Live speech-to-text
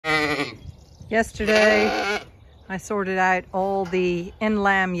Yesterday, I sorted out all the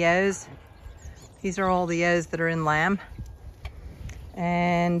in-lamb ewes. These are all the ewes that are in lamb.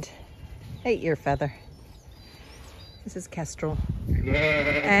 And 8-year feather. This is kestrel.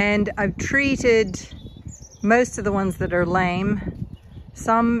 And I've treated most of the ones that are lame.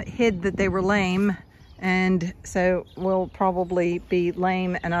 Some hid that they were lame, and so will probably be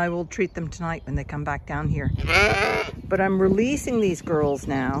lame, and I will treat them tonight when they come back down here. But I'm releasing these girls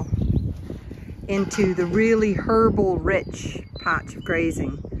now into the really herbal rich patch of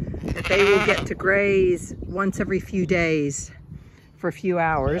grazing that they will get to graze once every few days for a few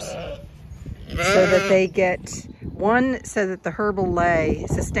hours, so that they get, one, so that the herbal lay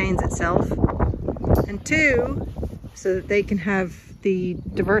sustains itself, and two, so that they can have the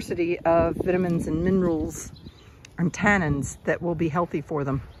diversity of vitamins and minerals and tannins that will be healthy for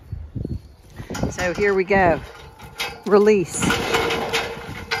them. So here we go. Release.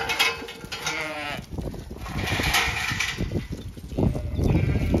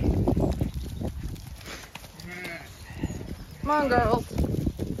 Come on, girls.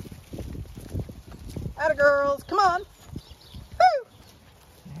 Atta girls, come on. Woo!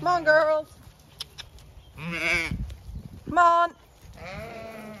 Come on, girls. Come on.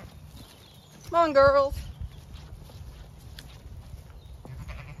 Come on, girls.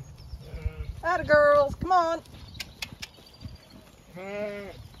 Atta girls, come on.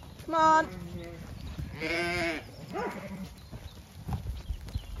 Come on.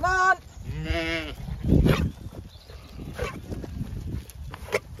 Come on.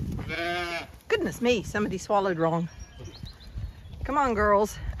 Goodness me, somebody swallowed wrong. Come on,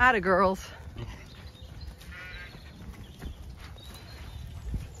 girls. Atta girls.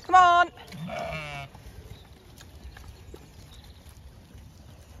 Come on.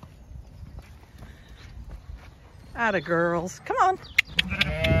 Atta girls. Come on.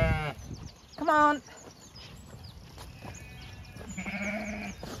 Come on.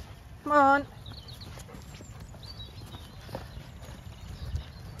 Come on.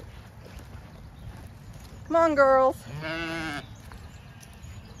 Come on, girls.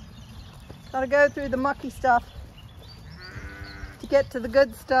 Gotta go through the mucky stuff to get to the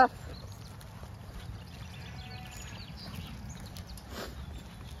good stuff.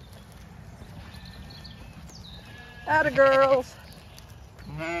 Atta girls.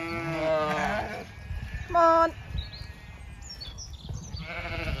 Come on.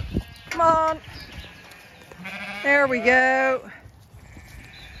 Come on. There we go.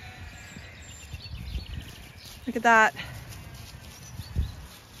 Look at that.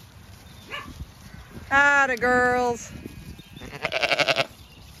 Atta girls.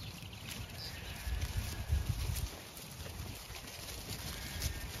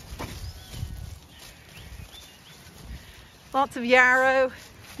 Lots of yarrow.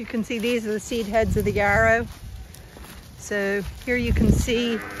 You can see these are the seed heads of the yarrow. So here you can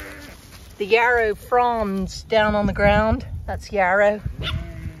see the yarrow fronds down on the ground. That's yarrow.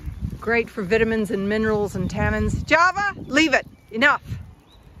 Great for vitamins and minerals and tannins. Java, leave it. Enough.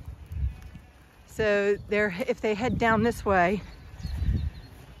 So there, if they head down this way,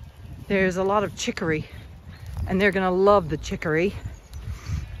 there's a lot of chicory, and they're going to love the chicory.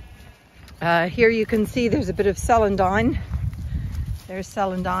 Here you can see there's a bit of celandine. There's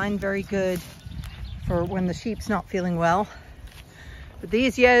celandine, very good for when the sheep's not feeling well. But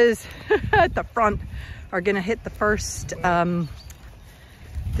these ewes at the front are going to hit the first, the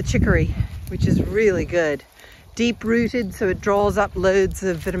chicory, which is really good. Deep rooted, so it draws up loads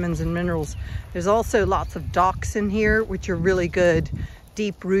of vitamins and minerals. There's also lots of docks in here, which are really good,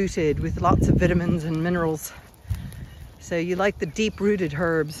 deep rooted with lots of vitamins and minerals. So you like the deep rooted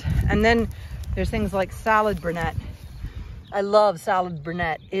herbs. And then there's things like salad burnet. I love salad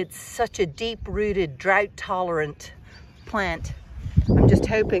burnet. It's such a deep rooted, drought tolerant plant. I'm just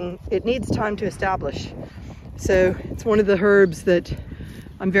hoping it needs time to establish. So it's one of the herbs that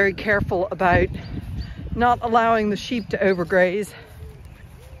I'm very careful about not allowing the sheep to overgraze,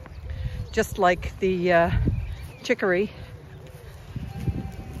 just like the chicory.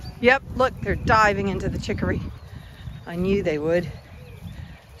 Yep, look, they're diving into the chicory. I knew they would.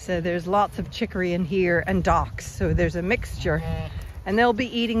 So there's lots of chicory in here and docks, so there's a mixture, and they'll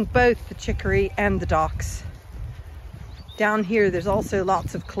be eating both the chicory and the docks. Down here there's also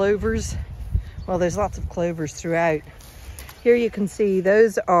lots of clovers. Well, there's lots of clovers throughout. Here you can see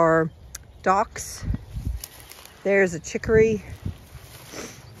those are docks. There's a chicory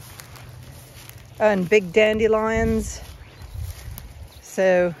and big dandelions.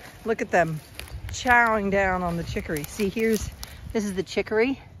 So look at them chowing down on the chicory. See, this is the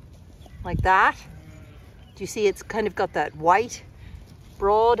chicory, like that. Do you see it's kind of got that white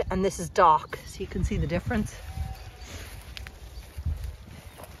broad, and this is dock, so you can see the difference.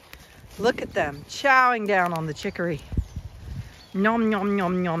 Look at them chowing down on the chicory. Nom nom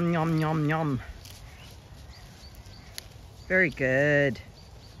nom nom nom nom nom. Very good.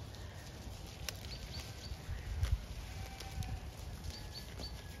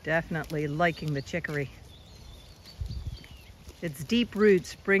 Definitely liking the chicory. Its deep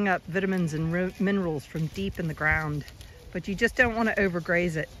roots bring up vitamins and minerals from deep in the ground, but you just don't want to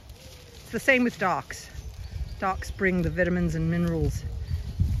overgraze it. It's the same with docks. Docks bring the vitamins and minerals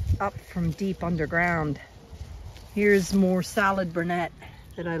up from deep underground. Here's more salad burnet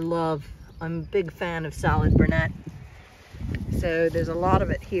that I love. I'm a big fan of salad burnet. So there's a lot of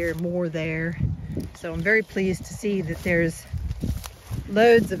it here, more there. So I'm very pleased to see that there's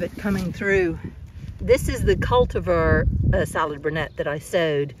loads of it coming through. This is the cultivar salad burnet that I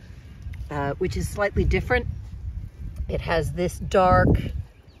sowed, which is slightly different. It has this dark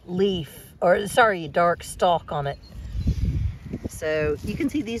leaf, or sorry, dark stalk on it. So you can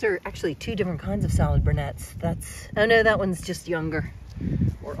see these are actually two different kinds of salad burnets. Oh no, that one's just younger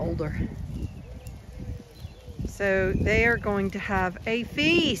or older. So they are going to have a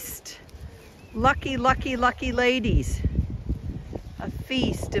feast. Lucky, lucky, lucky ladies. A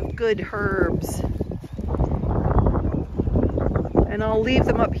feast of good herbs. And I'll leave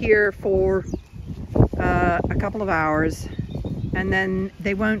them up here for a couple of hours, and then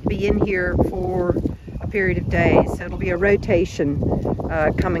they won't be in here for a period of days. So it'll be a rotation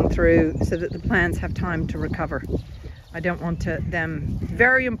coming through so that the plants have time to recover. I don't want them,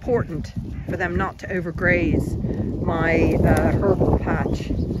 very important for them not to overgraze my herbal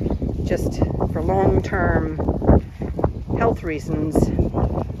patch, just for long-term health reasons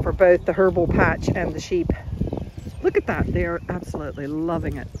for both the herbal patch and the sheep. Look at that, they are absolutely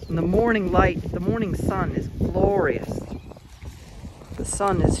loving it. And the morning light, the morning sun is glorious. The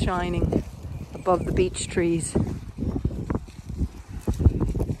sun is shining above the beech trees.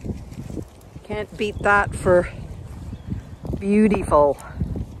 Can't beat that for beautiful.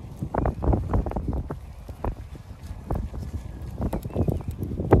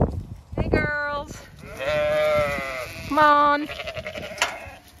 Hey girls, come on.